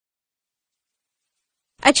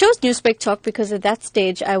I chose Newsbreak Talk because at that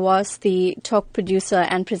stage I was the talk producer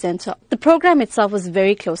and presenter. The program itself was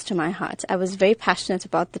very close to my heart. I was very passionate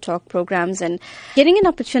about the talk programs, and getting an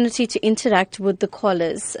opportunity to interact with the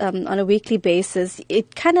callers on a weekly basis,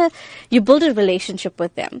 you build a relationship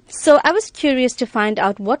with them. So I was curious to find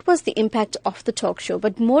out what was the impact of the talk show,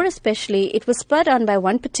 but more especially it was spurred on by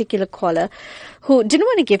one particular caller who didn't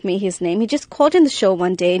want to give me his name. He just called in the show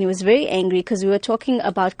one day and he was very angry because we were talking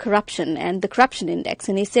about corruption and the corruption index.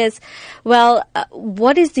 And he says, well,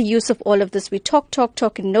 what is the use of all of this? We talk,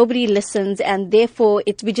 and nobody listens, and therefore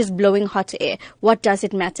we're just blowing hot air. What does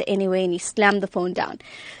it matter anyway? And he slammed the phone down.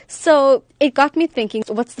 So it got me thinking,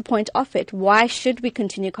 what's the point of it? Why should we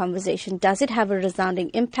continue conversation? Does it have a resounding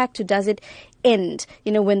impact, or does it end,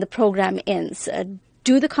 when the program ends?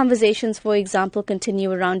 Do the conversations, for example,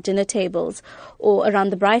 continue around dinner tables or around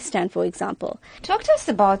the braai stand, for example? Talk to us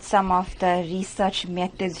about some of the research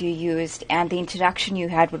methods you used and the interaction you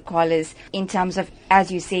had with callers in terms of,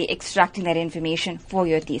 as you say, extracting that information for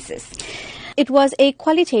your thesis. It was a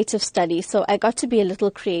qualitative study, so I got to be a little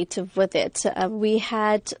creative with it.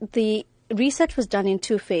 Research was done in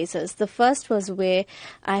two phases. The first was where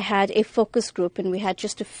I had a focus group and we had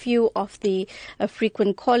just a few of the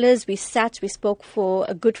frequent callers. We spoke for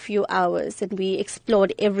a good few hours and we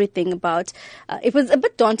explored everything about, it was a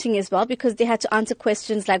bit daunting as well because they had to answer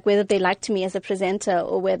questions like whether they liked me as a presenter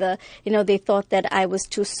or whether, they thought that I was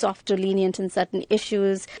too soft or lenient in certain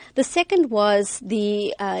issues. The second was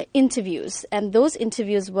the interviews, and those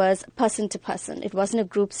interviews was person to person. It wasn't a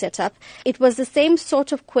group setup. It was the same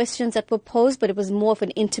sort of questions that were posed, but it was more of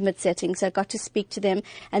an intimate setting. So I got to speak to them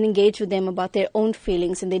and engage with them about their own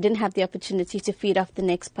feelings, and they didn't have the opportunity to feed off the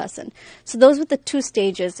next person. So those were the two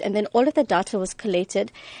stages, and then all of the data was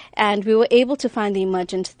collated and we were able to find the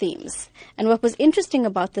emergent themes. And what was interesting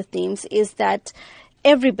about the themes is that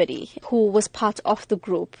everybody who was part of the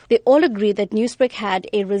group, they all agreed that Newsbreak had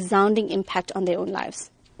a resounding impact on their own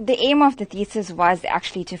lives. The aim of the thesis was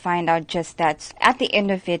actually to find out just that. At the end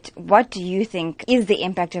of it, what do you think is the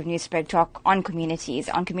impact of Newsbreak Talk on communities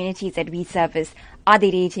that we service? Are they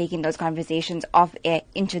really taking those conversations off air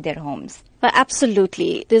into their homes? Well,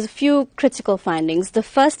 absolutely. There's a few critical findings. The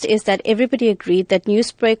first is that everybody agreed that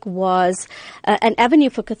Newsbreak was an avenue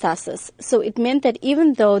for catharsis. So it meant that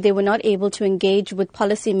even though they were not able to engage with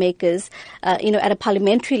policymakers, at a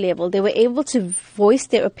parliamentary level, they were able to voice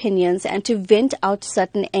their opinions and to vent out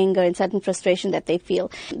certain anger and certain frustration that they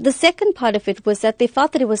feel. The second part of it was that they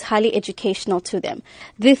felt that it was highly educational to them.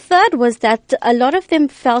 The third was that a lot of them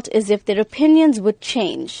felt as if their opinions would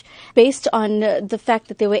change based on the fact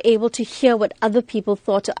that they were able to hear what other people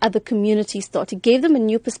thought or other communities thought. It gave them a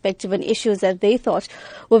new perspective on issues that they thought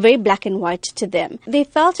were very black and white to them. They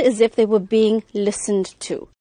felt as if they were being listened to.